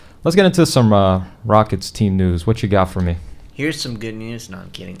let's get into some Rockets team news. What you got for me? Here's some good news. No,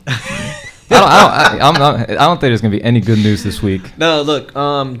 I'm kidding. I don't think there's gonna be any good news this week. No, look.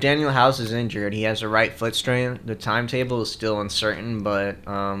 Daniel House is injured. He has a right foot strain. The timetable is still uncertain, but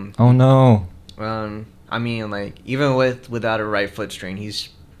oh no. I mean, like even without a right foot strain, he's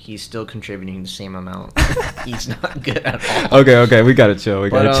still contributing the same amount. He's not good at all. Okay, we gotta chill.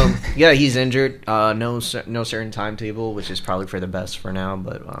 Yeah, he's injured. No certain timetable, which is probably for the best for now.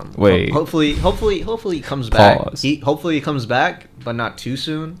 But wait, hopefully he comes back. Pause. Hopefully he comes back, but not too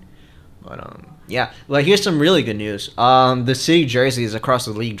soon. But yeah. Well, here's some really good news. The city jerseys across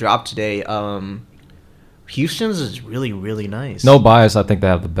the league dropped today. Houston's is really, really nice. No bias, I think they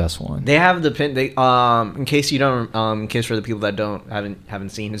have the best one. They have the pin. They in case you don't, in case for the people that haven't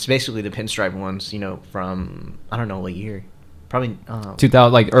seen, it's basically the pinstripe ones. You know, from I don't know what year, probably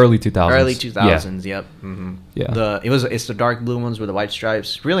 2000, like early 2000s. Early 2000s. Yeah. Yep. Mm-hmm. Yeah. It's the dark blue ones with the white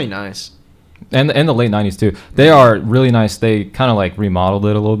stripes. Really nice. And the late 90s too. They are really nice. They kind of like remodeled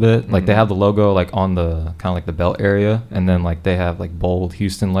it a little bit. Like they have the logo like on the kind of like the belt area, and then like they have like bold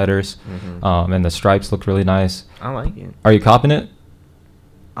Houston letters, and the stripes look really nice. I like it. Are you copping it?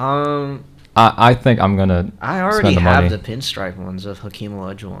 I think I'm gonna. I already have the pinstripe ones of Hakeem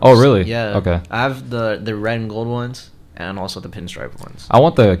Olajuwon. Oh really? Yeah. Okay. I have the red and gold ones and also the pinstripe ones. I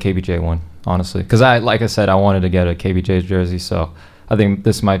want the KBJ one honestly, because like I said, I wanted to get a KBJ jersey, so I think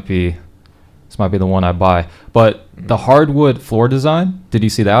this might be the one I buy. But the hardwood floor design, did you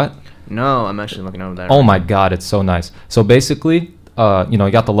see that? No, I'm actually looking over that. Oh my God, it's so nice. So basically,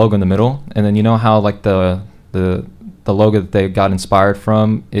 you got the logo in the middle, and then you know how like the logo that they got inspired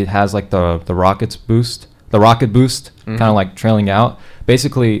from, it has like the rocket boost, kind of like trailing out.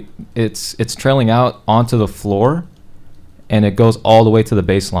 Basically, it's trailing out onto the floor, and it goes all the way to the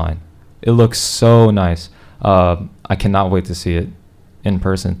baseline. It looks so nice. I cannot wait to see it in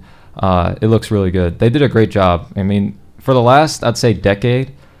person. It looks really good. They did a great job. I mean, for the last, I'd say,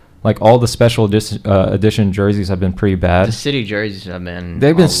 decade, like all the special edition jerseys have been pretty bad. The city jerseys have been.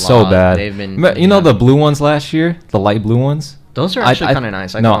 They've been so bad. They've been. The blue ones last year, the light blue ones. Those are actually kind of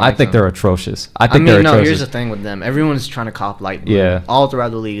nice. I think they're atrocious. Here's the thing with them. Everyone's trying to cop light blue. Yeah. All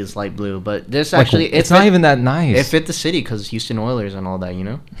throughout the league is light blue, but this actually it's not even that nice. It fit the city because Houston Oilers and all that, you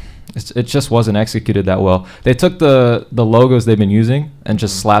know. It just wasn't executed that well. They took the logos they've been using and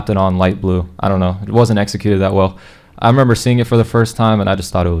just slapped it on light blue. I don't know. It wasn't executed that well. I remember seeing it for the first time, and I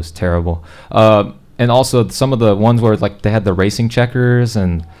just thought it was terrible. And also some of the ones where like they had the racing checkers,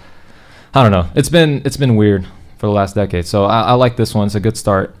 and I don't know. It's been weird for the last decade. So I like this one. It's a good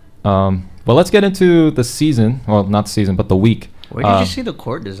start. But let's get into the season. Well, not the season, but the week. Where did you see the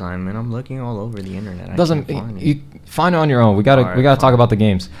court design, man? I'm looking all over the internet. You find it on your own. We gotta talk about the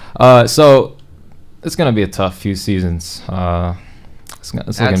games. So it's gonna be a tough few seasons. It's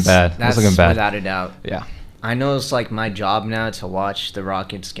looking bad. That's looking bad. Without a doubt. Yeah. I know it's like my job now to watch the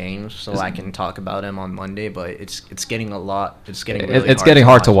Rockets games, so I can talk about them on Monday. But it's getting a lot. It's getting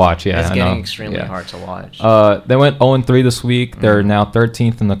hard to watch. Yeah, it's getting extremely hard to watch. They went 0-3 this week. They're now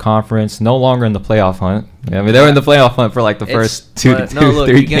 13th in the conference. No longer in the playoff hunt. Yeah, I mean they were in the playoff hunt for like the first three games.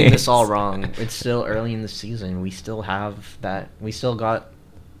 You're getting this all wrong. It's still early in the season. We still have that. We still got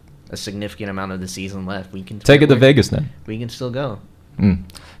a significant amount of the season left. We can take it to Vegas then. We can still go.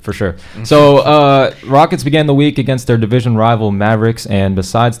 For sure. So Rockets began the week against their division rival Mavericks, and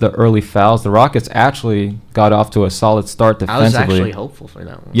besides the early fouls, the Rockets actually got off to a solid start defensively. I was actually hopeful for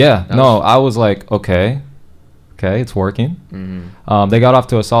that one. Yeah, I was like, okay, it's working. They got off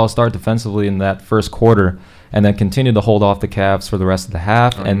to a solid start defensively in that first quarter, and then continued to hold off the Cavs for the rest of the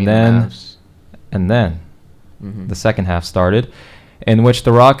half, and then the second half started, in which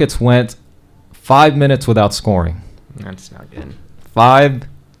the Rockets went 5 minutes without scoring. That's not good. 5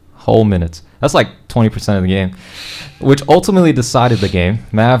 whole minutes. That's like 20% of the game, which ultimately decided the game.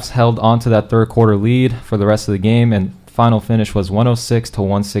 Mavs held on to that third quarter lead for the rest of the game, and final finish was 106 to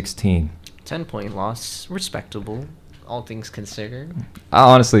 116. 10-point loss, respectable, all things considered. I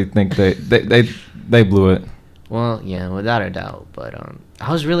honestly think they blew it. Well, yeah, without a doubt. But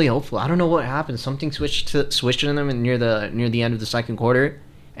I was really hopeful. I don't know what happened. Something switched in them near the end of the second quarter,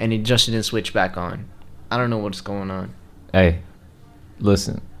 and it just didn't switch back on. I don't know what's going on. Hey.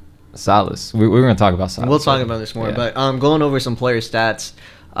 Listen, Silas. We're going to talk about Silas. We'll talk about this more. Yeah. But going over some player stats.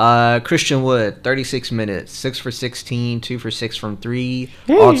 Christian Wood, 36 minutes, 6 for 16, 2 for 6 from 3,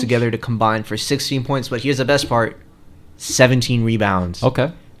 all together to combine for 16 points. But here's the best part: 17 rebounds.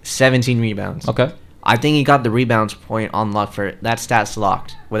 Okay. 17 rebounds. Okay. I think he got the rebounds point on lock for that. Stat's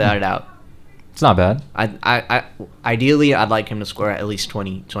locked without a doubt. It's not bad. I ideally I'd like him to score at least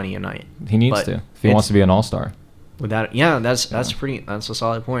 20 a night. He needs to if he wants to be an all-star. Without, yeah, that's a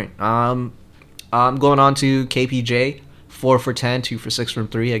solid point. Going on to KPJ, 4 for 10, 2 for 6 from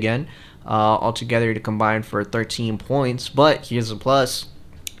 3 again. Altogether to combine for 13 points. But here's a plus: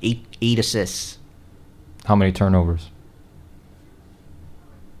 eight assists. How many turnovers?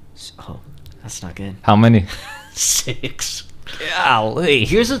 Oh, that's not good. How many? 6. Golly.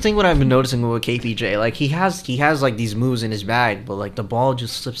 Here's the thing: what I've been noticing with KPJ, like he has like these moves in his bag, but like the ball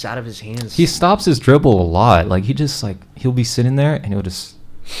just slips out of his hands. He stops his dribble a lot. Like he just he'll be sitting there and he'll just,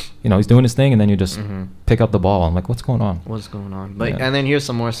 he's doing his thing, and then you just pick up the ball. I'm like, what's going on? What's going on? But and then here's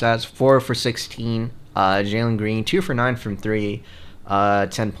some more stats: 4 for 16. Jalen Green, 2 for 9 from 3.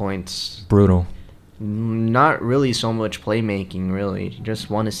 10 points. Brutal. Not really so much playmaking, really. Just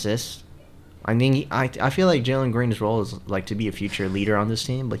 1 assist. I mean, I feel like Jalen Green's role is like to be a future leader on this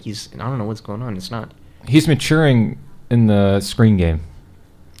team, but I don't know what's going on. It's not. He's maturing in the screen game.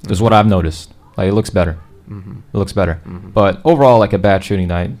 Is what I've noticed. Like it looks better. It looks better. But overall, like a bad shooting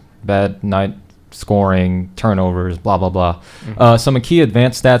night, bad night scoring, turnovers, blah blah blah. Some key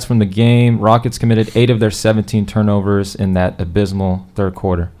advanced stats from the game: Rockets committed 8 of their 17 turnovers in that abysmal third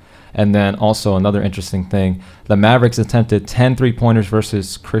quarter. And then also another interesting thing, the Mavericks attempted 10 3-pointers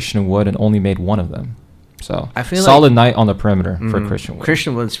versus Christian Wood and only made 1 of them. So I feel solid night on the perimeter for Christian Wood.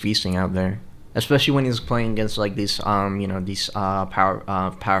 Christian Wood's feasting out there, especially when he's playing against like these power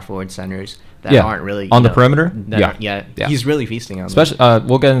forward centers that aren't really on the perimeter. Yeah, he's really feasting out there. Especially,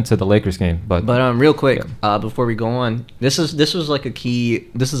 we'll get into the Lakers game, but real quick, before we go on, this was like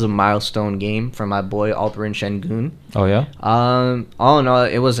this is a milestone game for my boy Alperen Şengün. Oh yeah. All in all,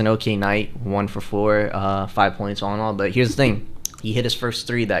 it was an okay night. 1 for 4, 5 points all in all. But here's the thing, he hit his first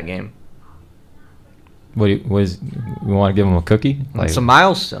 3 that game. We want to give him a cookie? Like, it's a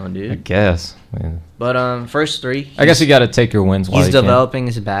milestone, dude. I guess. Man. But first 3. I guess you got to take your wins. While he's developing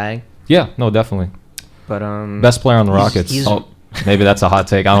his bag. Yeah, no, definitely. But best player on the Rockets. Maybe that's a hot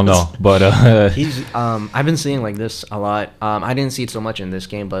take. I don't know, but I've been seeing like this a lot. I didn't see it so much in this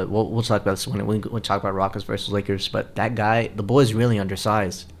game, but we'll talk about this when we talk about Rockets versus Lakers. But that guy, the boy, is really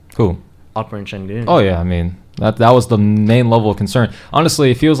undersized. Who? Alperen Şengün. Oh yeah, I mean that was the main level of concern.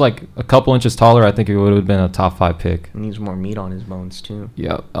 Honestly, it feels like a couple inches taller. I think it would have been a top 5 pick. He needs more meat on his bones too.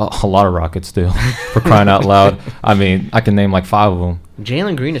 Yeah, a lot of Rockets do. For crying out loud. I mean, I can name like 5 of them.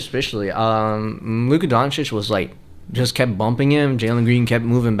 Jalen Green especially. Luka Doncic was like just kept bumping him. Jalen Green kept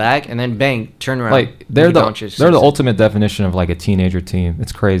moving back, and then bang, turn around. Like they're the ultimate definition of like a teenager team.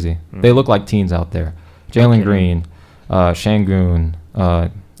 It's crazy. They look like teens out there. Jalen Green, Şengün,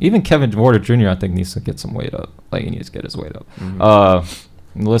 even Kevin Porter Jr. I think needs to get some weight up. Like he needs to get his weight up.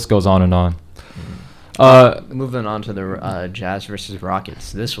 The list goes on and on. Moving on to the Jazz versus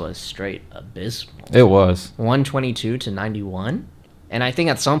Rockets. This was straight abysmal. It was 122 to 91, and I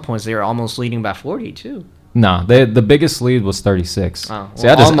think at some points they were almost leading by 40 too. Nah, the biggest lead was 36. Oh, well, see,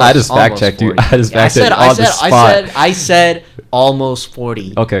 I just fact checked you. I just fact checked on the spot. I said almost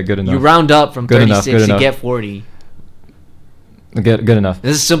 40. Okay, good enough. You round up from 36 to get 40. Good enough.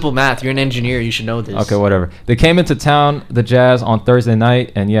 This is simple math. You're an engineer. You should know this. Okay, whatever. They came into town, the Jazz, on Thursday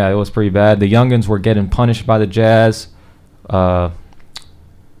night, and yeah, it was pretty bad. The youngins were getting punished by the Jazz.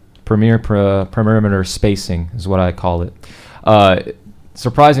 Perimeter spacing is what I call it.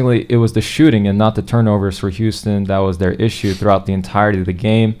 Surprisingly, it was the shooting and not the turnovers for Houston that was their issue throughout the entirety of the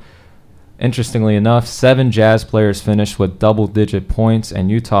game. Interestingly enough, 7 Jazz players finished with double-digit points, and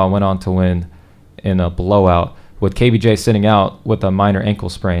Utah went on to win in a blowout, with KBJ sitting out with a minor ankle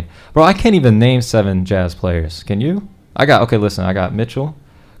sprain. Bro, I can't even name 7 Jazz players. Can you? I got Mitchell,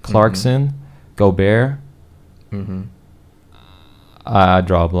 Clarkson, Gobert. I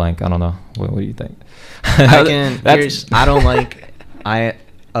draw a blank. I don't know. What do you think?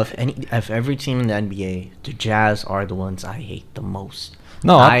 Of every team in the NBA, the Jazz are the ones I hate the most.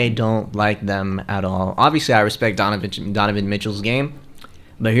 No, I don't like them at all. Obviously, I respect Donovan Mitchell's game.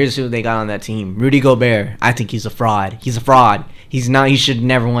 But here's who they got on that team. Rudy Gobert. I think he's a fraud. He's a fraud. He's not. He should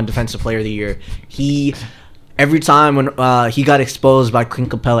never win Defensive Player of the Year. Every time when he got exposed by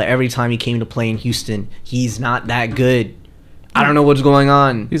Clint Capella, every time he came to play in Houston, he's not that good. I don't know what's going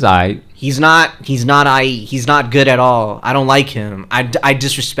on. He's aight. He's not aight. He's not good at all. I don't like him. I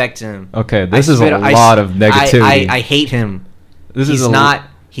disrespect him. Okay, this is a lot of negativity. I hate him. He's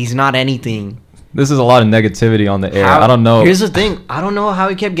not anything. This is a lot of negativity on the air. I don't know. Here's the thing. I don't know how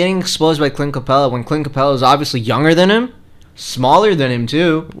he kept getting exposed by Clint Capella when Clint Capella is obviously younger than him, smaller than him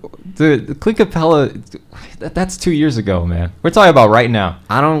too. Dude, Clint Capella, that's 2 years ago, man. We're talking about right now.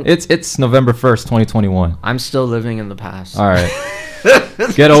 It's November 1st, 2021. I'm still living in the past. All right.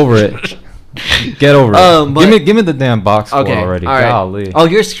 Get over it. Get over it. Give me the damn box score already. All right. Golly. Oh,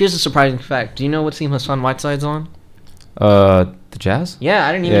 here's a surprising fact. Do you know what team Hassan Whiteside's on? The Jazz? Yeah,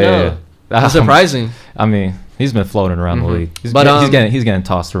 I didn't even know. That's surprising. I mean, he's been floating around the league. He's getting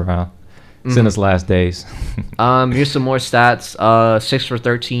tossed around. It's in his last days. Here's some more stats. 6 for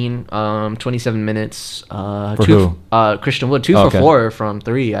 13, 27 minutes. For who? Christian Wood, 2 for 4 from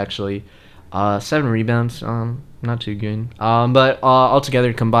 3, actually. 7 rebounds. Not too good. But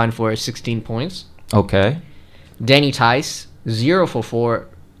altogether combined for 16 points. Okay. Danny Tice, 0 for 4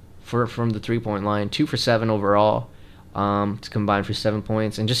 from the 3-point line, 2 for 7 overall. To combine for 7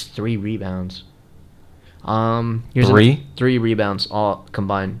 points and just 3 rebounds. Here's 3 rebounds all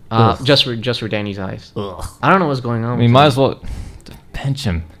combined. Just for Danny Tice. I don't know what's going on. I mean, might as well bench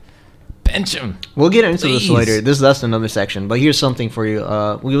him. We'll get into this later. That's another section. But here's something for you.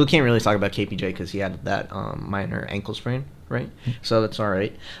 We can't really talk about KPJ because he had that minor ankle sprain, right? So that's all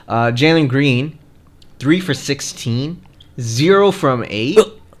right. Jalen Green, 3 for 16, 0 from 8,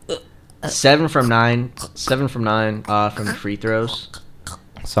 7 from 9 from the free throws.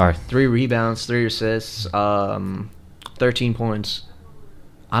 Sorry. 3 rebounds, 3 assists, 13 points.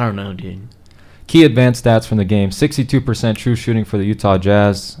 I don't know, dude. Key advanced stats from the game. 62% true shooting for the Utah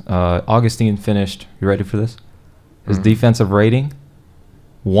Jazz. Augustine finished. You ready for this? His defensive rating,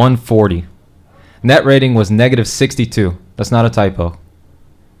 140. Net rating was negative 62. That's not a typo.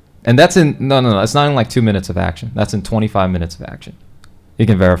 And that's in... No. That's not in like 2 minutes of action. That's in 25 minutes of action. You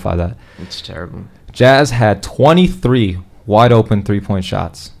can verify that. It's terrible. Jazz had 23 wide open 3-point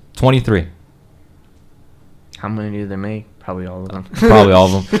shots. 23. How many did they make? Probably all of them. Probably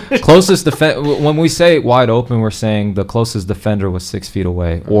all of them. Closest when we say wide open, we're saying the closest defender was 6 feet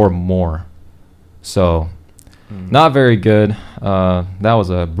away or more. So, not very good. That was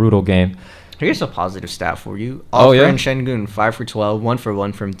a brutal game. Here's a positive stat for you. Alperen Şengün, 5 for 12, 1 for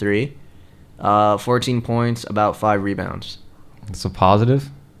 1 from 3. 14 points, about 5 rebounds. It's a positive?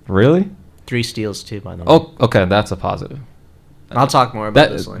 Really? 3 steals, too, by the way. Oh, okay. That's a positive. I'll talk more about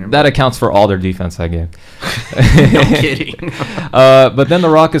this later. That accounts for all their defense that game. No kidding. But then the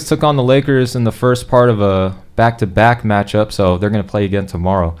Rockets took on the Lakers in the first part of a back-to-back matchup, so they're going to play again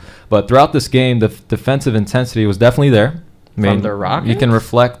tomorrow. But throughout this game, the defensive intensity was definitely there. I mean, from the Rockets?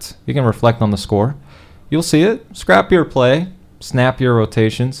 You can reflect on the score. You'll see it. Scrappier play, snappier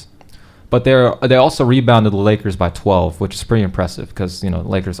rotations. But they also rebounded the Lakers by 12, which is pretty impressive because, the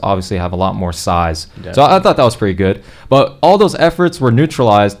Lakers obviously have a lot more size. Definitely. So I thought that was pretty good. But all those efforts were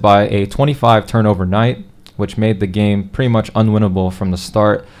neutralized by a 25 turnover night, which made the game pretty much unwinnable from the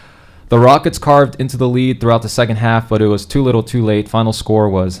start. The Rockets carved into the lead throughout the second half, but it was too little too late. Final score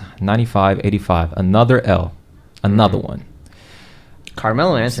was 95-85. Another L. Another one.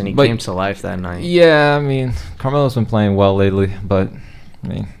 Carmelo Anthony came to life that night. Yeah, I mean, Carmelo's been playing well lately, but, I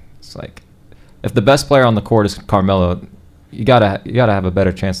mean... It's like, if the best player on the court is Carmelo, you gotta have a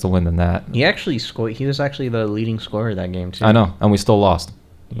better chance to win than that. He actually scored. He was actually the leading scorer that game too. I know, and we still lost.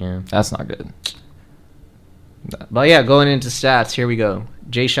 Yeah, that's not good. But yeah, going into stats, here we go.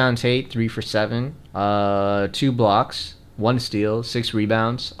 Jayshawn Tate, 3 for 7, 2 blocks, 1 steal, 6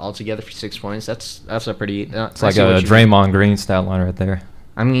 rebounds, altogether for 6 points. That's a pretty. It's like a Draymond Green stat line right there.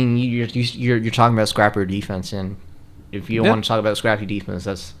 I mean, you're talking about scrapper defense and. If you don't want to talk about scrappy defense,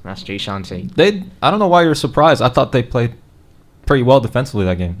 that's Jayshawn Tate. I don't know why you're surprised. I thought they played pretty well defensively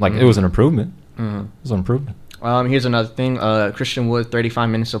that game. Like, it was an improvement. It was an improvement. Here's another thing. Christian Wood, 35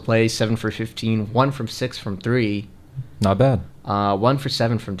 minutes of play, 7 for 15, 1 from 6 from 3. Not bad. 1 for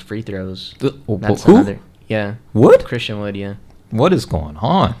 7 from free throws. That's who? Another. Yeah. Wood? Christian Wood, yeah. What is going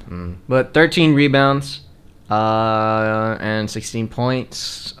on? But 13 rebounds. And 16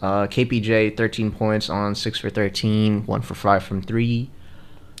 points. KPJ, 13 points on 6 for 13, 1 for 5 from 3.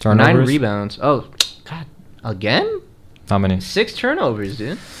 Turnovers? 9 rebounds. Oh, God. Again? How many? 6 turnovers,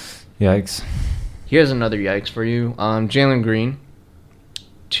 dude. Yikes. Here's another yikes for you. Jalen Green,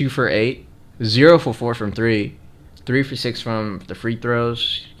 2 for 8, 0 for 4 from 3, 3 for 6 from the free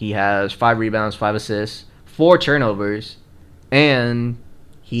throws. He has 5 rebounds, 5 assists, 4 turnovers, and...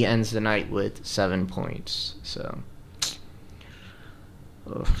 he ends the night with 7 points. So,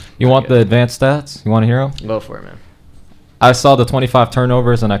 you want the advanced stats? You want to hear them? Go for it, man. I saw the 25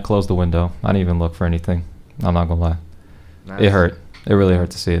 turnovers and I closed the window. I didn't even look for anything. I'm not gonna lie. Nice. It hurt. It really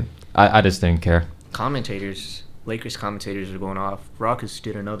hurt to see it. I just didn't care. Lakers commentators are going off. Rockets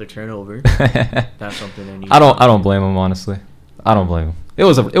did another turnover. That's something they need. I don't blame them, honestly. I don't blame them. It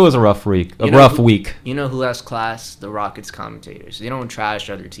was a rough week. Rough week. You know who has class? The Rockets commentators. They don't trash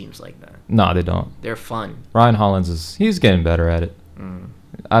other teams like that. No, they don't. They're fun. Ryan Hollins he's getting better at it.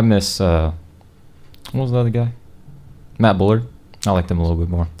 I miss what was the other guy? Matt Bullard. I liked him a little bit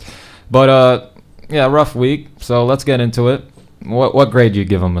more. But yeah, rough week. So let's get into it. What grade do you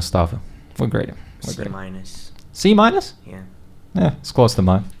give him, Mustafa? What grade? C minus. C minus? Yeah. Yeah, it's close to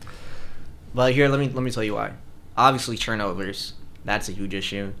mine. But here, let me tell you why. Obviously, turnovers. That's a huge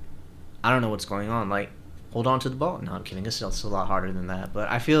issue. I don't know what's going on. Like, hold on to the ball. No, I'm kidding. It's a lot harder than that. But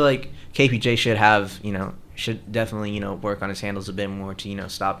I feel like KPJ should definitely, work on his handles a bit more to,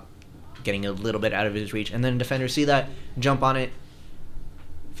 stop getting a little bit out of his reach. And then defenders see that, jump on it,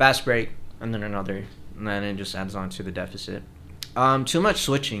 fast break, and then another. And then it just adds on to the deficit. Too much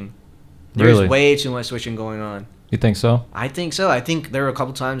switching. There's Really? way too much switching going on. You think so? I think so. I think there were a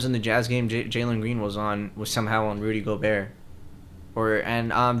couple times in the Jazz game Jalen Green was somehow on Rudy Gobert.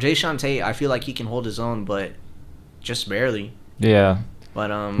 Jayshawn Tate, I feel like he can hold his own, but just barely. Yeah. But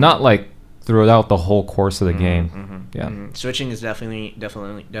not like throughout the whole course of the game. Yeah. Switching is definitely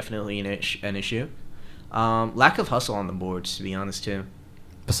an issue. Lack of hustle on the boards, to be honest, too.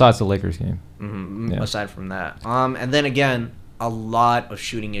 Besides the Lakers game. Yeah. Aside from that, and then again, a lot of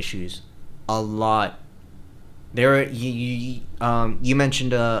shooting issues. A lot. There, you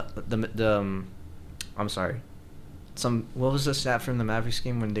mentioned I'm sorry. What was the stat from the Mavericks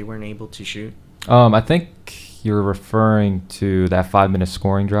game when they weren't able to shoot? I think you're referring to that 5-minute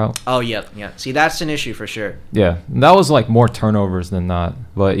scoring drought. Oh yeah. See, that's an issue for sure. Yeah, that was like more turnovers than not.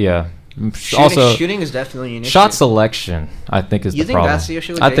 But yeah, shooting is definitely an issue. Shot selection, I think, is the problem. You think that's the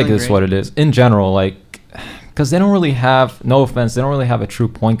issue with I think Jalen it's Green? what it is in general. Like, because they don't really have, no offense, they don't really have a true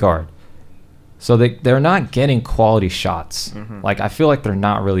point guard. So they're not getting quality shots. Like, I feel like they're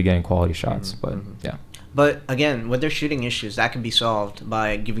not really getting quality shots. But yeah. But again, with their shooting issues, that can be solved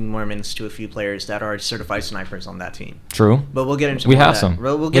by giving more minutes to a few players that are certified snipers on that team. True. But we'll get into We more have of that. some.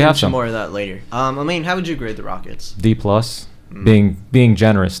 We'll We get have into some. more of that later. How would you grade the Rockets? D+, being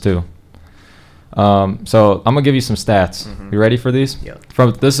generous too. So I'm gonna give you some stats. You ready for these? Yeah.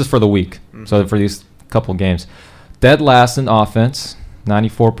 This is for the week. So for these couple games, dead last in offense,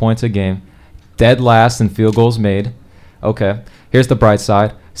 94 points a game. Dead last in field goals made. Okay. Here's the bright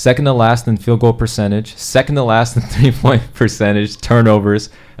side. Second to last in field goal percentage. Second to last in 3-point percentage. Turnovers.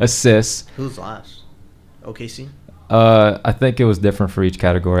 Assists. Who's last? OKC? I think it was different for each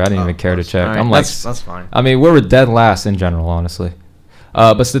category. I didn't even care to check. Right. I'm like, that's fine. I mean, we were dead last in general, honestly.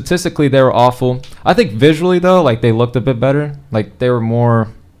 But statistically, they were awful. I think visually, though, like, they looked a bit better. Like, they were more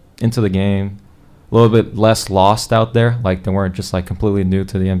into the game. A little bit less lost out there. Like, they weren't just, like, completely new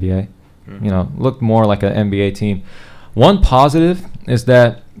to the NBA. Looked more like an NBA team. One positive is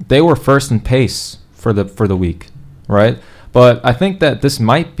that they were first in pace for the week, right? But I think that this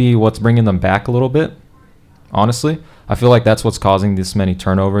might be what's bringing them back a little bit, honestly. I feel like that's what's causing this many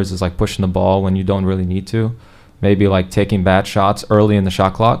turnovers, is like pushing the ball when you don't really need to. Maybe like taking bad shots early in the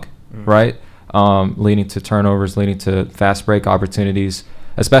shot clock, right? Leading to turnovers, leading to fast break opportunities,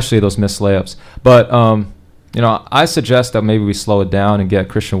 especially those missed layups. But I suggest that maybe we slow it down and get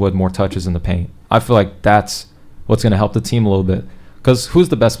Christian Wood more touches in the paint. I feel like that's what's going to help the team a little bit. Because who's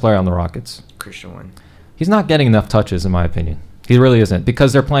the best player on the Rockets? Christian Wood. He's not getting enough touches, in my opinion. He really isn't,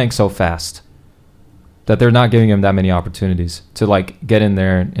 because they're playing so fast that they're not giving him that many opportunities to like get in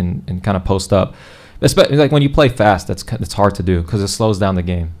there and kind of post up. Especially like when you play fast, it's hard to do because it slows down the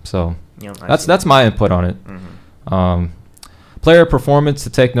game. So that's my input on it. Player performance to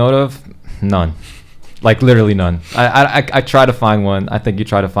take note of, none. Like literally none. I try to find one. I think you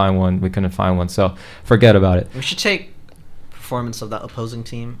try to find one. We couldn't find one. So forget about it. We should take performance of that opposing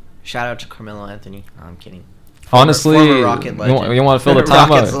team. Shout out to Carmelo Anthony. No, I'm kidding. Honestly, former Rocket legend. You want to fill the time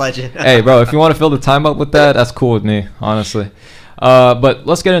Rockets up? legend. Hey, bro, if you want to fill the time up with that, that's cool with me, honestly. But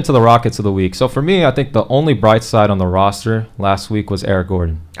let's get into the Rockets of the week. So for me, I think the only bright side on the roster last week was Eric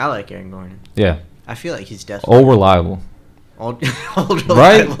Gordon. I like Eric Gordon. Yeah. I feel like he's definitely Old reliable. Old Reliable,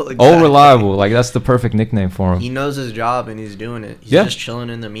 right? exactly. Old reliable. Like, that's the perfect nickname for him. He knows his job and he's doing it. He's just chilling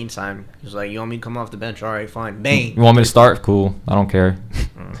in the meantime. He's like, you want me to come off the bench? All right, fine. Bang. You want me to start? Cool. I don't care.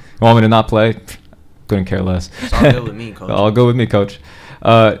 You want me to not play? Couldn't care less. It's all good with me, coach. All good with me, coach.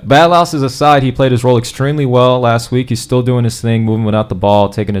 Bad losses aside, he played his role extremely well last week. He's still doing his thing, moving without the ball,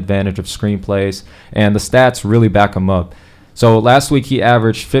 taking advantage of screen plays, and the stats really back him up. So last week he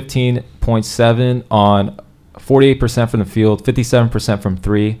averaged 15.7 on 48% from the field, 57% from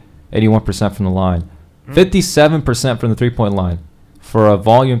three, 81% from the line. 57% from the three-point line for a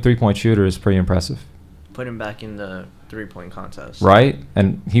volume three-point shooter is pretty impressive. Put him back in the three-point contest. Right?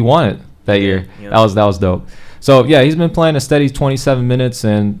 And he won it that year. Yeah. That was dope. So, yeah, he's been playing a steady 27 minutes.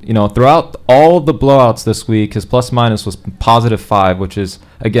 And, throughout all the blowouts this week, his plus-minus was +5, which is,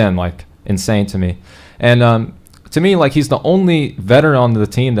 again, like, insane to me. And to me, like, he's the only veteran on the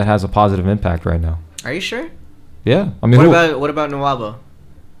team that has a positive impact right now. Are you sure? Yeah. I mean, what about Nwaba?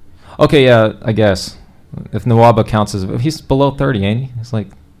 Okay, yeah, I guess. If Nwaba counts as... He's below 30, ain't he? It's like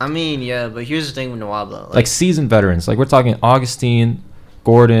I mean, yeah, but here's the thing with Nawaba. Like seasoned veterans. Like we're talking Augustine,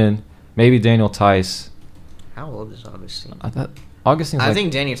 Gordon, maybe Daniel Tice. How old is Augustine? Augustine's I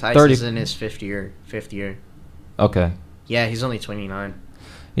think Daniel Tice 30. is in his fifth year. Okay. Yeah, he's only 29.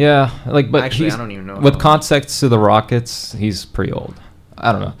 Yeah, like but Actually, I don't even know. With context to the Rockets, he's pretty old.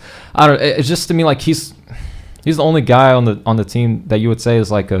 I don't know. It's just to me like he's the only guy on the team that you would say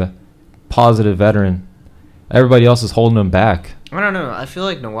is like a positive veteran. Everybody else is holding him back. I don't know. I feel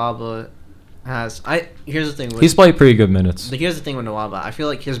like Nawaba has. Here's the thing. He's played pretty good minutes. Here's the thing with Nawaba. I feel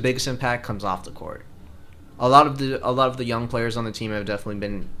like his biggest impact comes off the court. A lot of the young players on the team have definitely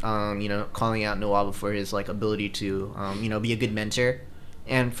been, calling out Nawaba for his like ability to, be a good mentor,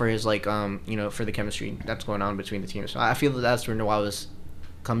 and for his like, for the chemistry that's going on between the teams. So I feel that that's where Nawaba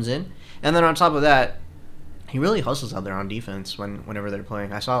comes in, and then on top of that, he really hustles out there on defense whenever they're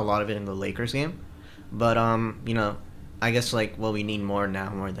playing. I saw a lot of it in the Lakers game, but I guess like what we need more now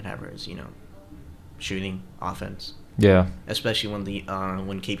more than ever is shooting offense. Yeah. Especially when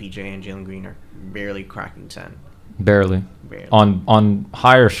KPJ and Jalen Green are barely cracking 10. Barely. On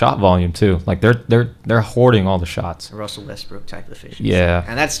higher shot volume too. Like they're hoarding all the shots. Russell Westbrook type efficiency. Yeah.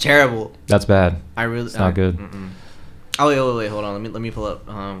 And that's terrible. That's bad. It's not good. Oh wait, hold on. Let me pull up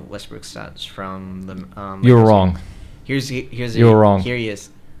Westbrook's stats from the. You were wrong. You were wrong. Here he is.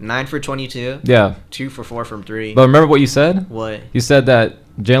 9 for 22. Yeah. 2 for 4 from 3. But remember what you said? What? You said that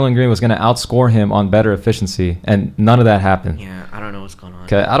Jalen Green was going to outscore him on better efficiency, and none of that happened. Yeah, I don't know what's going on.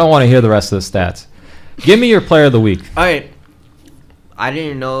 Okay, I don't want to hear the rest of the stats. Give me your player of the week. All right. I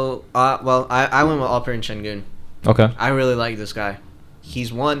didn't know. I went with Alperen Şengün. Okay. I really like this guy. He's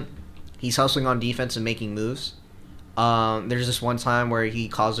hustling on defense and making moves. There's this one time where he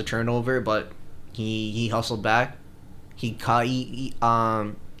caused a turnover, but he hustled back.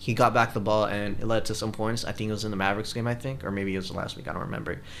 He got back the ball and it led to some points. I think it was in the Mavericks game, or maybe it was last week. I don't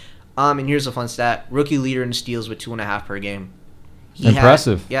remember. And here's a fun stat: rookie leader in steals with 2.5 per game.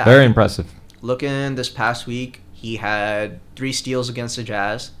 Impressive. Very impressive. Looking this past week, he had 3 steals against the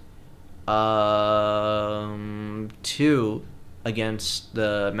Jazz, 2 against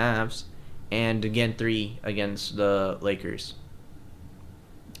the Mavs, and again 3 against the Lakers.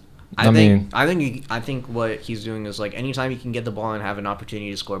 I think what he's doing is like anytime he can get the ball and have an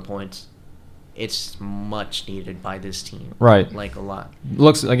opportunity to score points, it's much needed by this team. Right. Like a lot.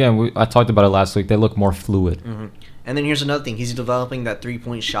 Looks again. I talked about it last week. They look more fluid. Mm-hmm. And then here's another thing. He's developing that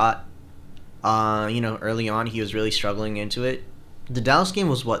 3-point shot. Early on he was really struggling into it. The Dallas game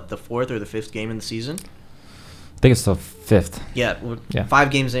was what, the 4th or the 5th game in the season? I think it's the 5th. Yeah.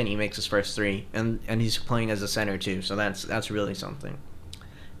 5 games in, he makes his first 3, and he's playing as a center too. So that's really something.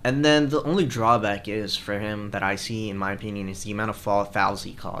 And then the only drawback is for him that I see, in my opinion, is the amount of fouls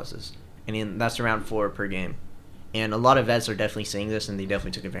he causes. And that's around 4 per game. And a lot of vets are definitely saying this, and they definitely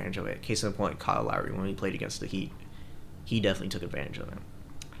took advantage of it. Case in point, Kyle Lowry, when he played against the Heat, he definitely took advantage of it.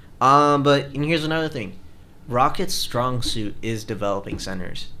 And here's another thing. Rockets' strong suit is developing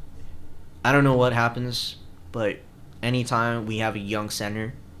centers. I don't know what happens, but anytime we have a young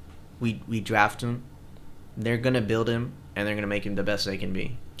center, we draft him, they're going to build him, and they're going to make him the best they can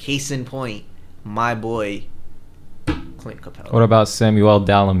be. Case in point, my boy, Clint Capella. What about Samuel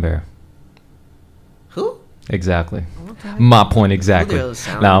Dalembert? Who? Exactly. My point exactly. No,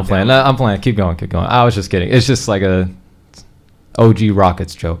 I'm playing. No, I'm playing. Keep going. I was just kidding. It's just like a OG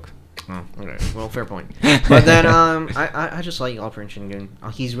Rockets joke. Oh, okay. Well, fair point. But then I just like Alperen Şengün.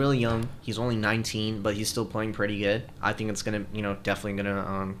 He's really young. He's only 19, but he's still playing pretty good. I think it's gonna, definitely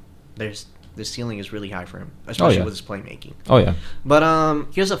gonna. The ceiling is really high for him, especially with his playmaking. Oh yeah. But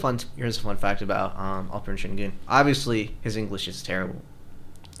here's a fun fact about Alperen Şengün. Obviously, his English is terrible.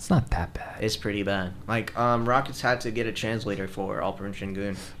 It's not that bad. It's pretty bad. Like Rockets had to get a translator for Alperen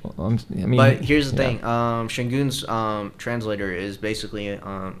Şengün. Well, but here's the thing. Şengün's translator is basically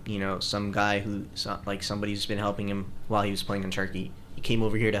some guy somebody who's been helping him while he was playing in Turkey. He came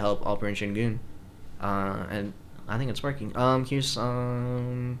over here to help Alperen Şengün, and I think it's working.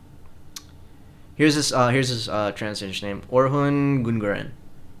 Here's his translator's name, Orhun Güngören.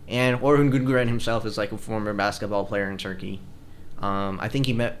 And Orhun Güngören himself is like a former basketball player in Turkey. I think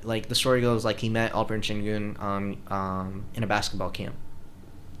he met, the story goes, he met Alperen Şengün in a basketball camp.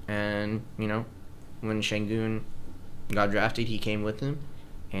 And, when Şengün got drafted, he came with him.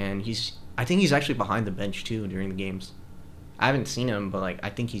 And I think he's actually behind the bench, too, during the games. I haven't seen him, but, I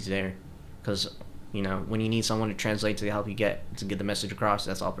think he's there. Because, when you need someone to translate to help you get the message across,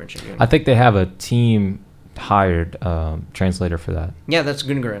 that's Alperen Şengün. I think they have a team-hired translator for that. Yeah, that's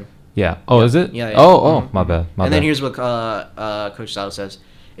Güngören. Yeah. Oh, is it? Yeah. Oh, my bad. Then here's what Coach Sal says.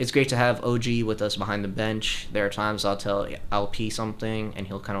 it's great to have OG with us behind the bench. There are times I'll tell LP something, and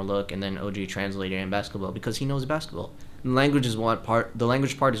he'll kind of look, and then OG translate it in basketball because he knows basketball. Language is one part. The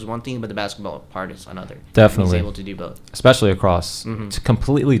language part is one thing, but the basketball part is another. Definitely. He's able to do both. Especially across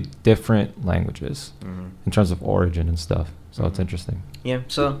completely different languages in terms of origin and stuff. So it's interesting. Yeah,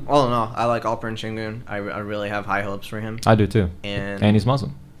 so all in all, I like Alperen Şengün. I really have high hopes for him. I do too. And he's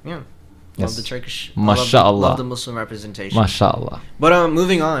Muslim. Yeah. Yes. Love the Turkish. Mashallah. Love the Muslim representation. Mashallah. But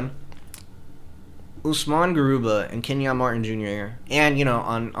moving on. Usman Garuba and Kenyon Martin Jr. and,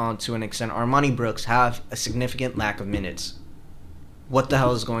 on to an extent, Armani Brooks have a significant lack of minutes. What the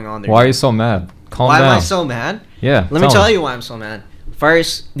hell is going on there? Why are you so mad? Calm down. Why am I so mad? Yeah. Let me tell you why I'm so mad.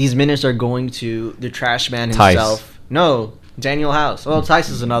 First, these minutes are going to the trash man himself. Tice. No, Daniel House. Well, Tice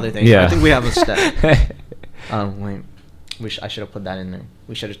is another thing. Yeah. I think we have a step. Wait. I should have put that in there.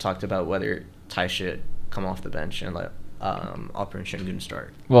 We should have talked about whether Tice should come off the bench and let Alperen Şengün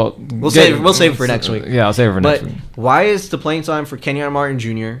start. Well, we'll save it for next week. Yeah, I'll save it for next week. But why is the playing time for Kenyon Martin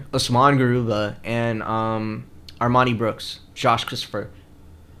Jr., Usman Garuba, and Armani Brooks, Josh Christopher,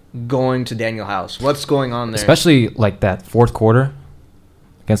 going to Daniel House? What's going on there? Especially like that fourth quarter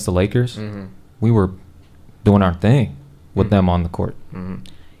against the Lakers, we were doing our thing with them on the court.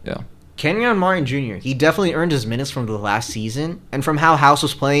 Yeah. Kenyon Martin Jr., he definitely earned his minutes from the last season, and from how House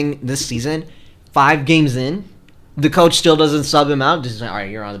was playing this season, 5 games in, the coach still doesn't sub him out. Just like, all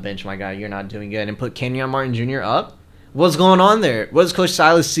right, you're on the bench, my guy. You're not doing good. And put Kenyon Martin Jr. up? What's going on there? What does Coach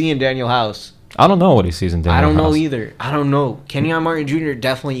Silas see in Daniel House? I don't know what he sees in Daniel House. I don't know either. I don't know. Kenyon Martin Jr.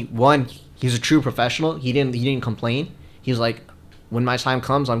 definitely, he's a true professional. He didn't complain. He was like, when my time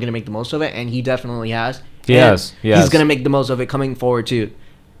comes, I'm going to make the most of it. And he definitely has. Yes. He's going to make the most of it coming forward, too.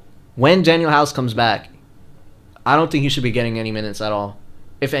 When Daniel House comes back, I don't think he should be getting any minutes at all.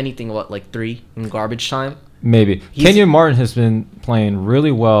 If anything, 3 in garbage time? Maybe. Kenyon Martin has been playing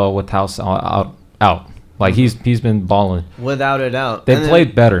really well with House out. Like he's been balling. Without a doubt. They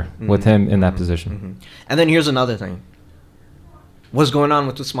played better with him in that position. And then here's another thing. What's going on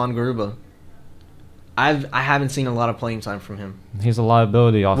with Usman Garuba? I haven't seen a lot of playing time from him. He's a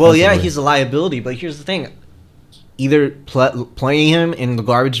liability offensively. Well, yeah, he's a liability, but here's the thing. Either playing him in the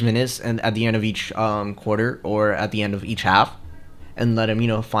garbage minutes and at the end of each quarter or at the end of each half and let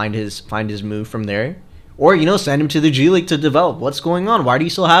him, find his move from there. Or, send him to the G League to develop. What's going on? Why do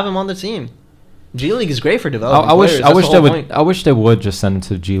you still have him on the team? G League is great for developing players. I wish they would just send him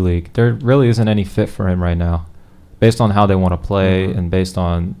to the G League. There really isn't any fit for him right now, based on how they want to play and based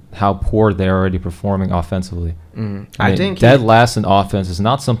on how poor they're already performing offensively. I think dead last in offense is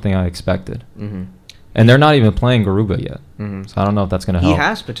not something I expected. And they're not even playing Garuba yet, so I don't know if that's going to help. He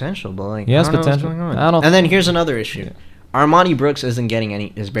has potential, but he has potential. And then here's another issue: Armani Brooks is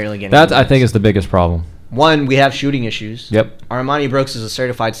barely getting. That I think is the biggest problem. One, we have shooting issues. Yep. Armani Brooks is a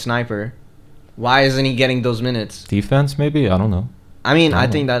certified sniper. Why isn't he getting those minutes? Defense, maybe? I don't know. I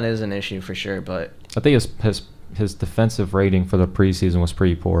think that is an issue for sure, but I think his defensive rating for the preseason was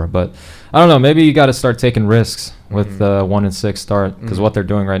pretty poor. But I don't know. Maybe you got to start taking risks with the 1-6 start because what they're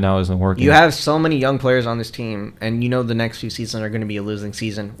doing right now isn't working. You have so many young players on this team, and the next few seasons are going to be a losing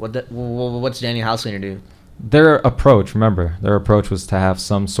season. What's Daniel House going to do? Their approach was to have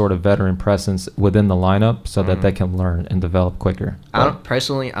some sort of veteran presence within the lineup so that they can learn and develop quicker. I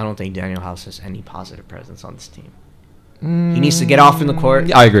don't think Daniel House has any positive presence on this team. He needs to get off in the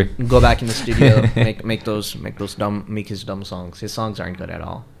court. I agree. Go back in the studio, make his dumb songs. His songs aren't good at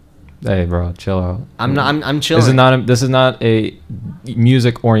all. Hey, bro, chill out. I'm chilling. This is not a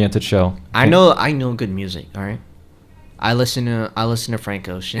music oriented show. I know good music. All right. I listen to Frank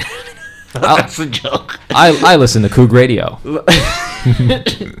Ocean. That's a joke. I listen to Coog Radio.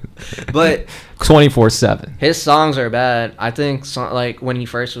 But 24/7. His songs are bad. I think when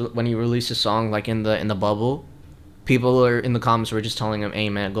he released a song in the bubble, people are in the comments were just telling him, "Hey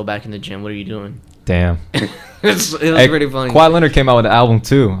man, go back in the gym. What are you doing?" Damn. It was pretty funny. Kawhi Leonard came out with an album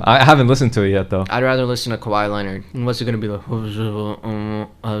too. I haven't listened to it yet though. I'd rather listen to Kawhi Leonard. What's it gonna be like?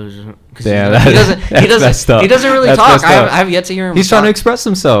 Damn, he doesn't really talk. I have yet to hear him. He's trying to express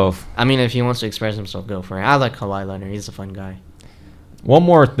himself. If he wants to express himself, go for it. I like Kawhi Leonard. He's a fun guy. One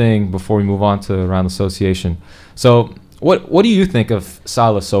more thing before we move on to round association. So, what do you think of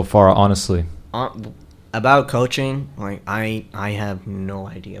Silas so far? Honestly, about coaching, I have no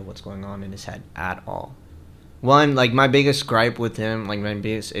idea what's going on in his head at all. One, my biggest gripe with him, my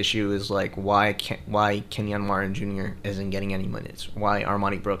biggest issue is why Kenyon Martin Jr. isn't getting any minutes? Why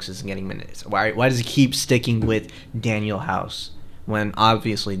Armani Brooks isn't getting minutes? Why does he keep sticking with Daniel House when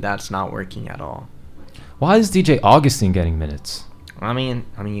obviously that's not working at all? Why is DJ Augustine getting minutes? You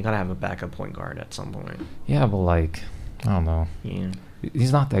gotta have a backup point guard at some point. Yeah, but I don't know. Yeah.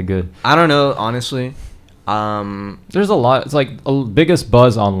 He's not that good. I don't know, honestly. There's a lot. It's like the biggest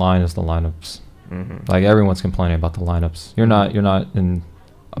buzz online is the lineups. Like everyone's complaining about the lineups. You're not in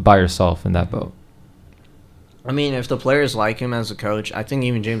by yourself in that boat. I mean, if the players like him as a coach, I think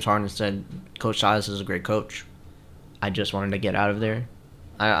even James Harden said Coach Silas is a great coach. I just wanted to get out of there.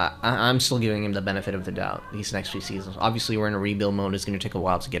 I'm still giving him the benefit of the doubt these next few seasons. Obviously, we're in a rebuild mode. It's going to take a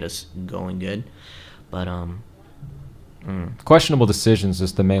while to get us going good. But, questionable decisions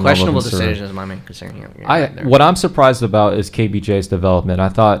is the main questionable level of concern. decisions is my main concern. What I'm surprised about is KBJ's development. I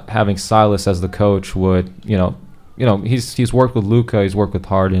thought having Silas as the coach would, he's worked with Luka, he's worked with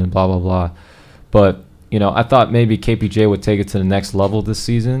Harden, blah, blah, blah. But, I thought maybe KPJ would take it to the next level this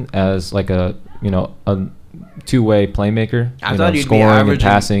season as like a two-way playmaker. I thought he'd be averaging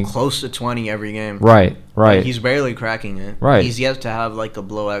passing close to 20 every game. Right. Like, he's barely cracking it. Right. He's yet to have like a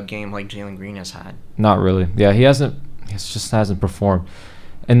blowout game like Jalen Green has had. Not really. Yeah, he just hasn't performed.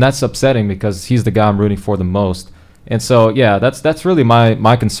 And that's upsetting because he's the guy I'm rooting for the most. And so, yeah, that's really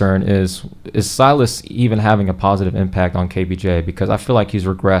my concern is Silas even having a positive impact on KBJ, because I feel like he's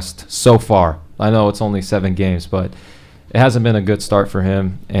regressed so far. I know it's only 7 games, but it hasn't been a good start for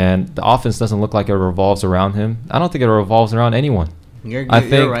him, and the offense doesn't look like it revolves around him. I don't think it revolves around anyone. You're right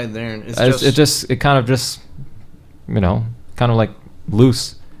there. It kind of like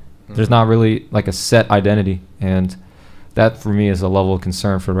loose. There's not really like a set identity, and that for me is a level of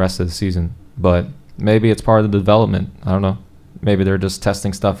concern for the rest of the season. But maybe it's part of the development. I don't know. Maybe they're just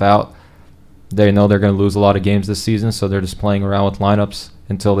testing stuff out. They know they're going to lose a lot of games this season, so they're just playing around with lineups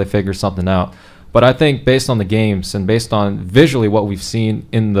until they figure something out. But I think based on the games and based on visually what we've seen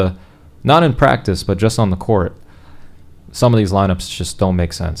not in practice, but just on the court, some of these lineups just don't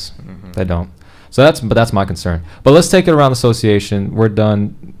make sense. They don't. So that's my concern. But let's take it around the association. We're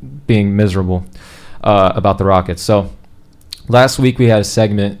done being miserable about the Rockets. So last week we had a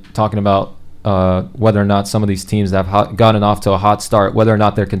segment talking about whether or not some of these teams that have gotten off to a hot start, whether or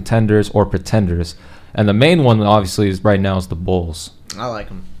not they're contenders or pretenders. And the main one, obviously, right now is the Bulls. I like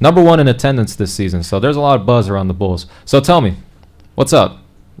them. Number 1 in attendance this season, so there's a lot of buzz around the Bulls. So tell me, what's up?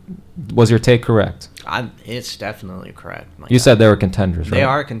 Was your take correct? It's definitely correct. You said they were contenders, right? They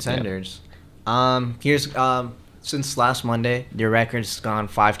are contenders. Yeah. Since last Monday, their record's gone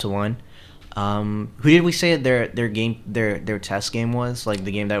 5-1. Who did we say their test game was? Like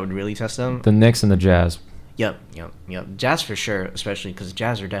the game that would really test them? The Knicks and the Jazz. Yep. Jazz for sure, especially because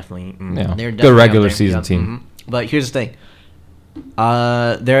Jazz are definitely they're good regular season team. But here's the thing.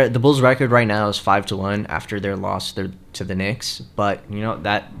 The Bulls' record right now is 5-1 after their loss to the Knicks, but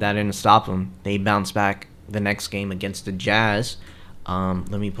that didn't stop them. They bounced back the next game against the Jazz.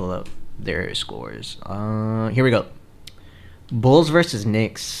 Let me pull up their scores. Here we go. Bulls versus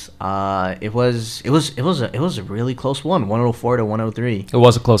Knicks. It was a really close one, 104-103. It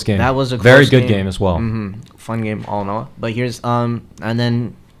was a close game. That was a very good game as well. Fun game all in all. But here's and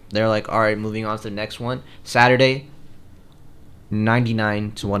then they're like, all right, moving on to the next one. Saturday,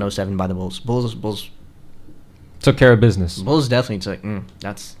 99-107 by the Bulls. Bulls took care of business. Bulls definitely took.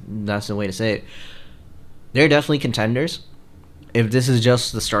 That's the way to say it. They're definitely contenders. If this is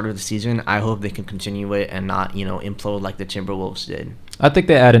just the start of the season, I hope they can continue it and not, implode like the Timberwolves did. I think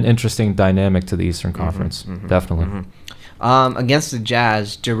they add an interesting dynamic to the Eastern Conference. Definitely. Against the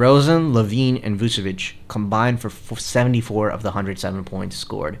Jazz, DeRozan, Levine, and Vucevic combined for 74 of the 107 points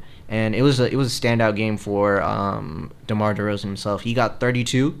scored. And it was a standout game for DeMar DeRozan himself. He got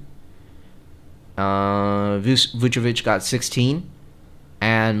 32. Vucevic got 16.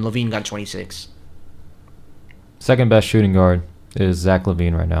 And Levine got 26. Second best shooting guard is Zach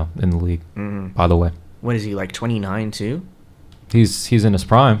LaVine right now in the league, by the way. What is he, like 29 too? He's in his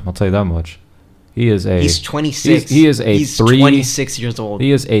prime, I'll tell you that much. He's 26. He's 26 years old.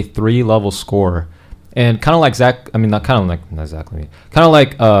 He is a 3-level scorer. And kind of like not Zach LaVine. Kind of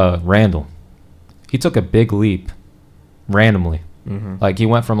like Randall. He took a big leap randomly. Like he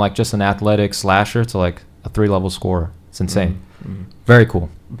went from like just an athletic slasher to like a 3-level scorer. It's insane. Very cool.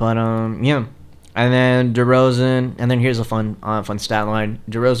 But yeah. And then DeRozan, and then here's a fun stat line.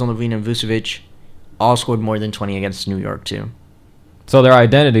 DeRozan, Levine, and Vucevic all scored more than 20 against New York too. So their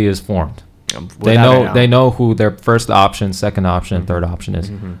identity is formed. They know who their first option, second option, and third option is.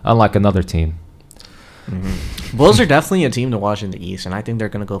 Unlike another team. Bulls are definitely a team to watch in the East, and I think they're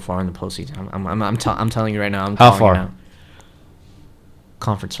going to go far in the postseason. I'm telling you right now. How far?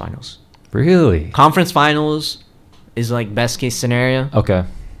 Conference finals. Really? Conference finals is like best case scenario. Okay.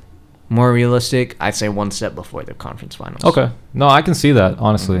 More realistic, I'd say one step before the conference finals. Okay. No, I can see that,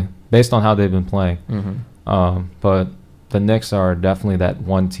 honestly, based on how they've been playing. But the Knicks are definitely that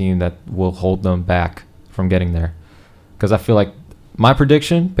one team that will hold them back from getting there. Because I feel like my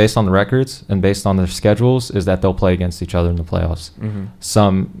prediction, based on the records and based on their schedules, is that they'll play against each other in the playoffs,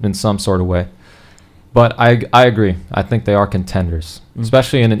 in some sort of way. But I agree. I think they are contenders,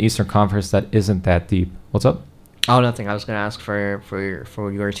 especially in an Eastern Conference that isn't that deep. What's up? Oh, nothing. I was going to ask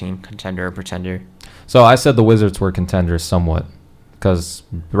for your team, contender or pretender. So I said the Wizards were contenders somewhat because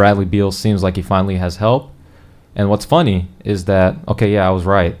Bradley Beal seems like he finally has help. And what's funny is that, okay, yeah, I was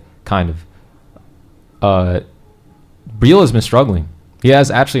right, kind of. Beal has been struggling. He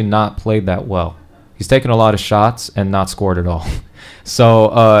has actually not played that well. He's taken a lot of shots and not scored at all.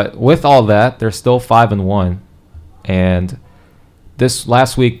 So with all that, they're still 5-1. And this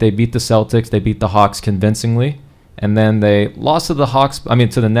last week, they beat the Celtics. They beat the Hawks convincingly. And then they lost to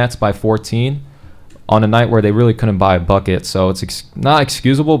the Nets by 14 on a night where they really couldn't buy a bucket. So it's not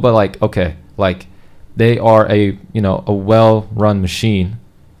excusable, but like, okay, like they are a well-run machine.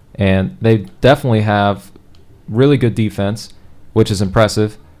 And they definitely have really good defense, which is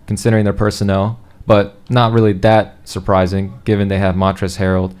impressive considering their personnel, but not really that surprising given they have Montrezl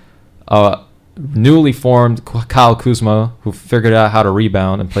Harrell, newly formed Kyle Kuzma, who figured out how to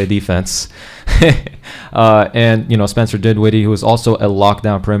rebound and play defense, and Spencer Dinwiddie, who is also a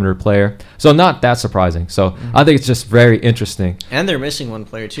lockdown perimeter player. So not that surprising. So I think it's just very interesting. And they're missing one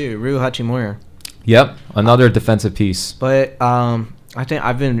player too, Rui Hachimura. Yep, another defensive piece. But I think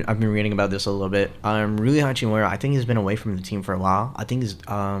I've been reading about this a little bit. Rui Hachimura, I think he's been away from the team for a while. I think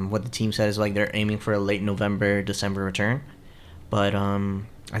what the team said is like they're aiming for a late November, December return. But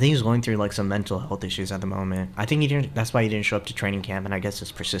I think he's going through like some mental health issues at the moment. I think that's why he didn't show up to training camp, and I guess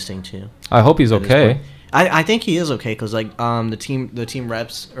it's persisting too. I hope he's okay. I think he is okay because like the team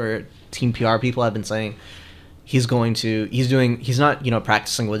reps or team PR people have been saying he's not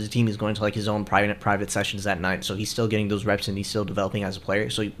practicing with the team. He's going to like his own private sessions at night. So he's still getting those reps and he's still developing as a player.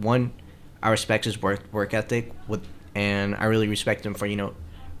 So I respect his work ethic and I really respect him for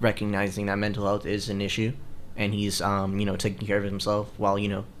recognizing that mental health is an issue, and he's taking care of himself while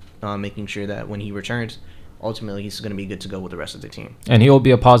making sure that when he returns, ultimately he's going to be good to go with the rest of the team. And he'll be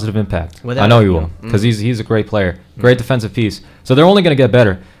a positive impact. I know he will, because he's a great player, great defensive piece. So they're only going to get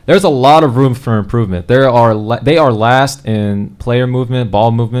better. There's a lot of room for improvement. They are last in player movement,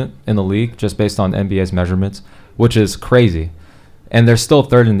 ball movement in the league, just based on NBA's measurements, which is crazy. And they're still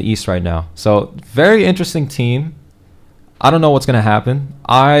third in the East right now. So very interesting team. I don't know what's going to happen.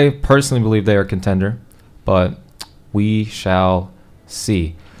 I personally believe they are a contender, but we shall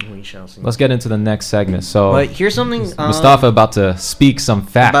see. We shall see. Let's get into the next segment. So, but here's something. Mustafa about to speak some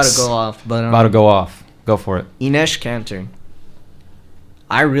facts. About to go off. Go for it. Enes Kanter.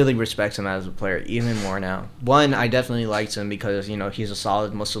 I really respect him as a player even more now. One, I definitely liked him because he's a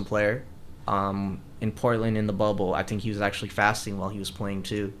solid Muslim player. In Portland in the bubble, I think he was actually fasting while he was playing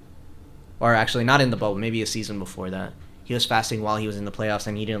too, or actually not in the bubble, maybe a season before that. He was fasting while he was in the playoffs,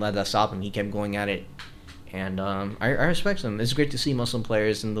 and he didn't let that stop him. He kept going at it. And I respect them. It's great to see Muslim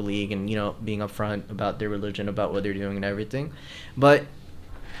players in the league and, being upfront about their religion, about what they're doing and everything. But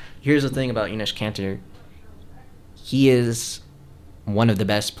here's the thing about Enes Kanter. He is one of the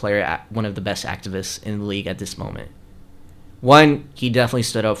best activists in the league at this moment. One, he definitely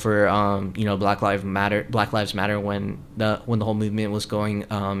stood up for, Black Lives Matter when the whole movement was going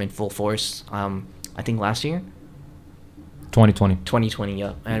in full force, I think last year. 2020,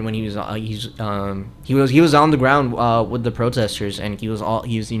 yeah. And when he was on the ground with the protesters, and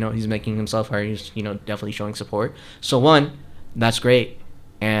he's making himself heard. He's definitely showing support. So one, that's great,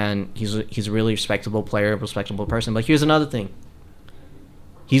 and he's a really respectable player, respectable person. But here's another thing.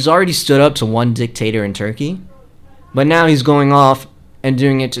 He's already stood up to one dictator in Turkey, but now he's going off and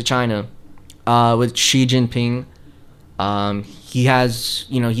doing it to China with Xi Jinping. He has,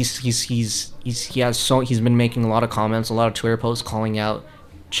 he's been making a lot of comments, a lot of Twitter posts calling out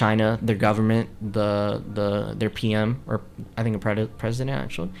China, their government, their PM, or I think a president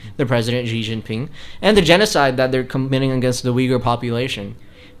actually, their president Xi Jinping, and the genocide that they're committing against the Uyghur population.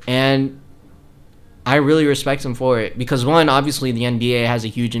 And I really respect him for it because one, obviously the NBA has a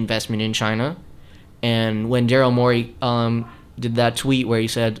huge investment in China, and when Daryl Morey did that tweet where he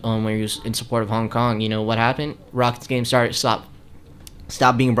said where he was in support of Hong Kong, what happened? Rockets game stopped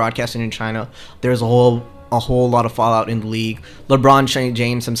being broadcasted in China. There's a whole lot of fallout in the league. LeBron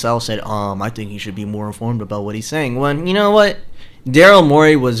James himself said, I think he should be more informed about what he's saying. When you know what? Daryl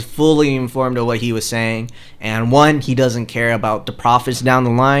Morey was fully informed of what he was saying, and one, he doesn't care about the profits down the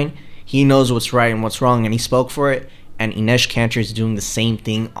line. He knows what's right and what's wrong, and he spoke for it. And Enes Kanter is doing the same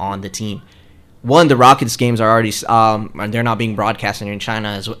thing on the team. One, the Rockets games are already they're not being broadcasted in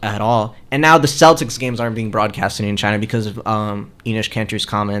China at all, and now the Celtics games aren't being broadcasted in China because of Enes Kanter's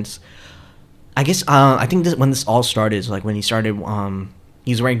comments. I guess I think when this all started is like when he started.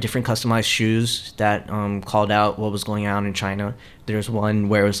 He was wearing different customized shoes that called out what was going on in China. There's one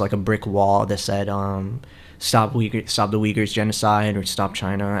where it was like a brick wall that said stop the Uyghurs genocide or stop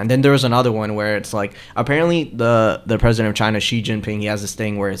China. And then there was another one where it's like apparently the president of China, Xi Jinping, he has this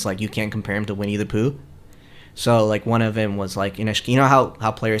thing where it's like you can't compare him to Winnie the Pooh. So like one of them was like, you know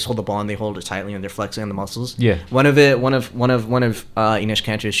how players hold the ball and they hold it tightly and they're flexing on the muscles. Yeah. One of Enes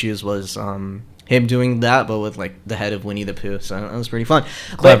Kanter's shoes was him doing that, but with like the head of Winnie the Pooh. So that was pretty fun.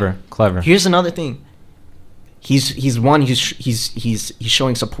 Clever. Here's another thing. He's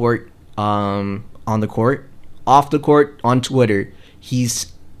showing support on the court, off the court, on Twitter.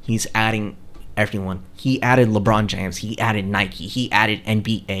 He's adding everyone. He added LeBron James. He added Nike. He added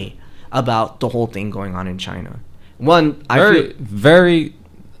NBA about the whole thing going on in China. Very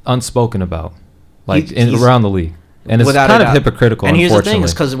unspoken about, like around the league. And it's kind of hypocritical, and here's the thing,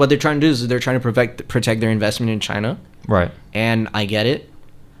 is because what they're trying to do is they're trying to protect their investment in China. Right. And I get it.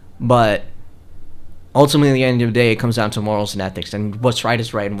 But ultimately, at the end of the day, it comes down to morals and ethics. And what's right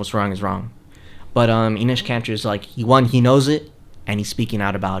is right and what's wrong is wrong. But Enes Kanter is like, he knows it, and he's speaking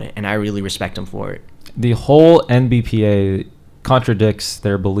out about it. And I really respect him for it. The whole NBPA contradicts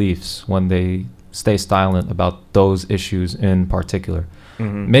their beliefs when they stay silent about those issues in particular.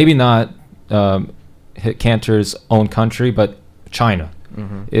 Mm-hmm. Maybe not... Kanter's own country, but China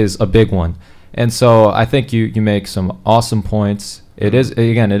is a big one. And so I think you make some awesome points. It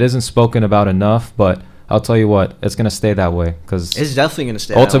isn't spoken about enough, but I'll tell you what, it's going to stay that way because it's definitely going to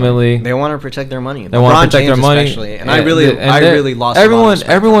stay. Ultimately, they want to protect their money. They want to protect their money, especially. And I really lost.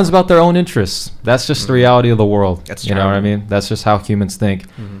 Everyone's about their own interests. That's just the reality of the world. That's you know what I mean. That's just how humans think.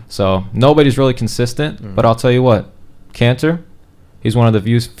 So nobody's really consistent. But I'll tell you what, Kanter, he's one of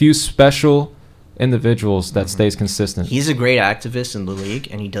the few special individuals that stays consistent. He's a great activist in the league,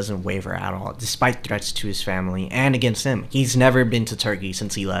 and he doesn't waver at all, despite threats to his family and against him. He's never been to Turkey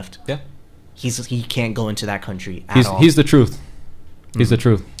since he left. Yeah, he can't go into that country at all. He's the truth. He's the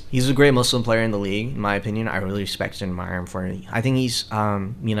truth. He's a great Muslim player in the league, in my opinion. I really respect and admire him for it. I think he's,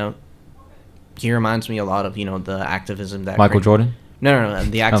 he reminds me a lot of, the activism that Michael Jordan. No,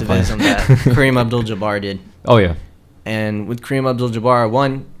 the activism that Kareem Abdul-Jabbar did. Oh yeah. And with Kareem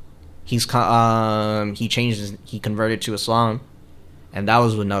Abdul-Jabbar, he converted to Islam, and that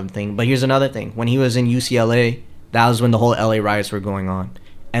was another thing. But here's another thing: when he was in UCLA, that was when the whole LA riots were going on,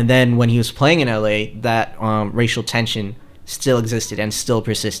 and then when he was playing in LA, that racial tension still existed and still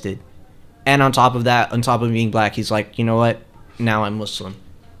persisted. And on top of that, on top of being black, he's like, you know what? Now I'm Muslim,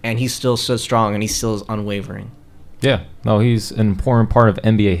 and he's still so strong, and he still is unwavering. Yeah, no, he's an important part of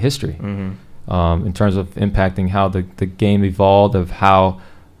NBA history in terms of impacting how the game evolved, of how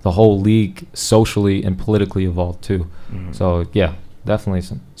the whole league socially and politically evolved too. So yeah, definitely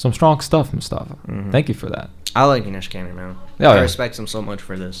some strong stuff, Mustafa. Thank you for that. I like Enes Kanter, man. I respect him so much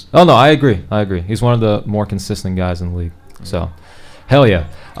for this. Oh no, I agree. He's one of the more consistent guys in the league. So hell yeah.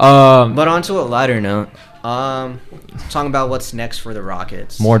 But on to a lighter note, talking about what's next for the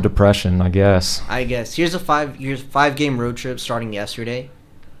Rockets. More depression, I guess. Here's a 5-game road trip starting yesterday.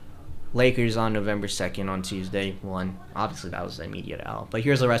 Lakers on November 2nd on Tuesday, 1. Obviously, that was the immediate out. But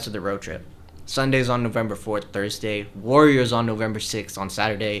here's the rest of the road trip. Sunday's on November 4th, Thursday. Warriors on November 6th on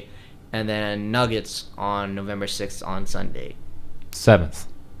Saturday. And then Nuggets on November 6th on Sunday. 7th.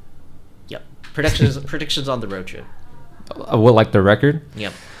 Yep. Predictions on the road trip. What, like the record?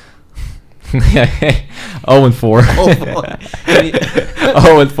 Yep. 0-4.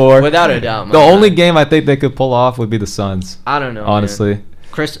 0-4. Without a doubt. The only game I think they could pull off would be the Suns. I don't know, honestly. Man.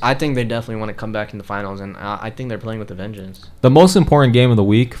 Chris, I think they definitely want to come back in the finals, and I think they're playing with a vengeance. The most important game of the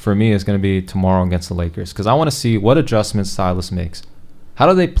week for me is going to be tomorrow against the Lakers, because I want to see what adjustments Silas makes. How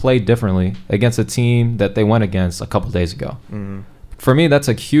do they play differently against a team that they went against a couple days ago? For me, that's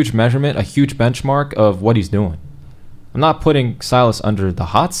a huge measurement, a huge benchmark of what he's doing. I'm not putting Silas under the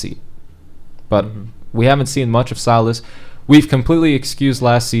hot seat, but we haven't seen much of Silas. We've completely excused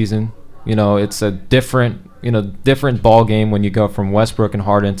last season. It's a different ball game when you go from Westbrook and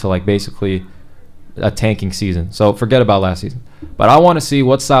Harden to like basically a tanking season. So forget about last season. But I want to see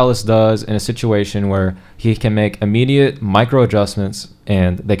what Silas does in a situation where he can make immediate micro adjustments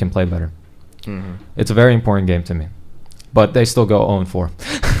and they can play better. It's a very important game to me. But they still go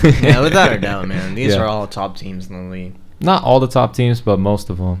 0-4. Yeah, without a doubt, man. These are all top teams in the league. Not all the top teams, but most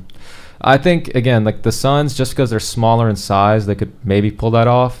of them. I think, again, like the Suns, just because they're smaller in size, they could maybe pull that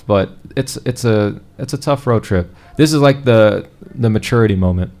off. But it's a tough road trip. This is like the maturity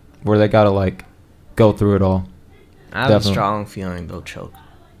moment where they got to like go through it all. I have a strong feeling they'll choke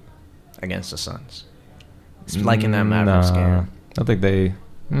against the Suns. It's like in that Mavericks game. I think they...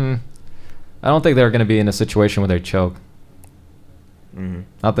 I don't think they're going to be in a situation where they choke. Mm-hmm.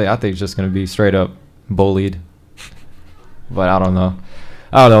 I think it's just going to be straight up bullied. But I don't know.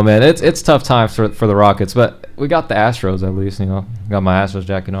 I don't know, man. It's tough times for the Rockets, but we got the Astros at least. Got my Astros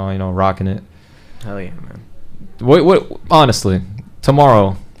jacket on. Rocking it. Hell yeah, man. What? Honestly,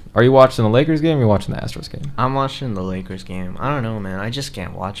 tomorrow, are you watching the Lakers game or are you watching the Astros game? I'm watching the Lakers game. I don't know, man. I just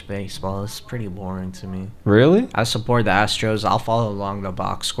can't watch baseball. It's pretty boring to me. Really? I support the Astros. I'll follow along the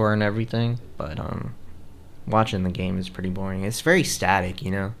box score and everything, but watching the game is pretty boring. It's very static,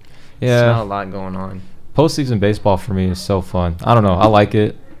 Yeah. There's not a lot going on. Postseason baseball for me is so fun. I don't know. I like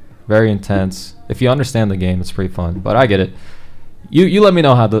it. Very intense. If you understand the game, it's pretty fun. But I get it. You let me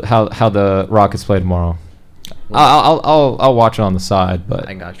know how the Rockets play tomorrow. I'll watch it on the side. But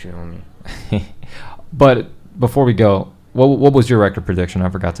I got you, homie. But before we go, what was your record prediction? I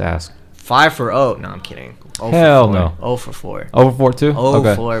forgot to ask. 5-0. No, I'm kidding. 0 Hell for 4. no. 0 for 4. Over 4 too? 0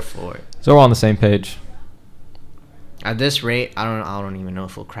 Okay. for 4. So we're on the same page. At this rate, I don't even know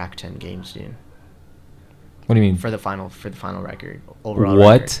if we'll crack 10 games, dude. What do you mean? For the final record, overall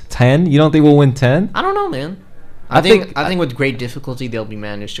What? record. 10? You don't think we'll win 10? I don't know, man. I think with great difficulty they'll be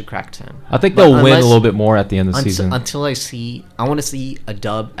managed to crack 10. I think they'll win a little bit more at the end of the season. Until I want to see a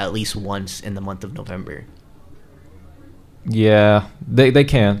dub at least once in the month of November. Yeah, they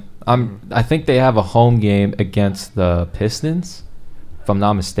can. I think they have a home game against the Pistons, if I'm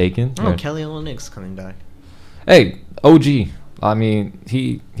not mistaken. Oh, Kelly Olynyk's coming back. Hey, OG. I mean,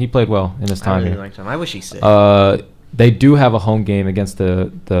 he played well in his time I really here. liked him. I wish he stayed. They do have a home game against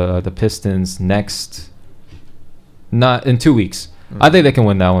the Pistons not in 2 weeks. I think they can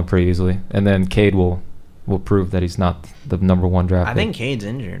win that one pretty easily, and then Cade will prove that he's not the number one draft pick. I think Cade's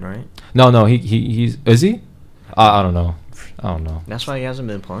injured, right? No, he's is he? I don't know. That's why he hasn't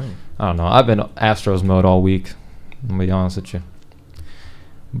been playing. I don't know. I've been Astros mode all week. I'm gonna be honest with you.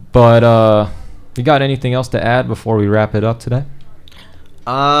 But you got anything else to add before we wrap it up today?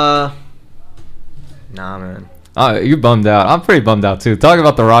 Nah, man. You're bummed out. I'm pretty bummed out too. Talking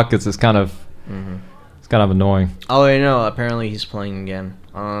about the Rockets is kind of it's kind of annoying. Oh, I know. Apparently he's playing again.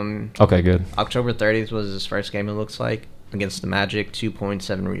 Okay, good. October 30th was his first game. It looks like against the Magic,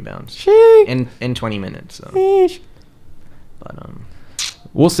 2.7 rebounds Sheesh. in 20 minutes. So. Sheesh. But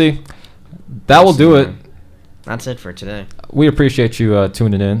we'll see. That will do it. That's it for today. We appreciate you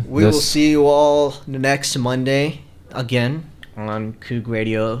tuning in. We will see you all next Monday again on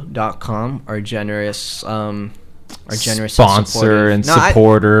CougRadio.com. Our generous sponsor and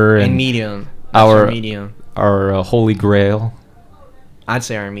supporter and medium. Our medium. Our holy grail. I'd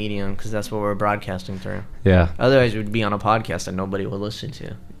say our medium because that's what we're broadcasting through. Yeah. Otherwise, it would be on a podcast that nobody would listen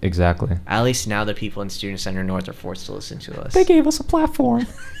to. Exactly. At least now the people in Student Center North are forced to listen to us. They gave us a platform.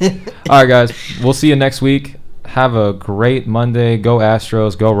 All right, guys. We'll see you next week. Have a great Monday. Go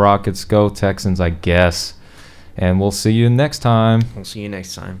Astros. Go Rockets. Go Texans, I guess. And we'll see you next time. We'll see you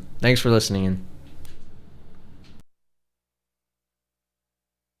next time. Thanks for listening in.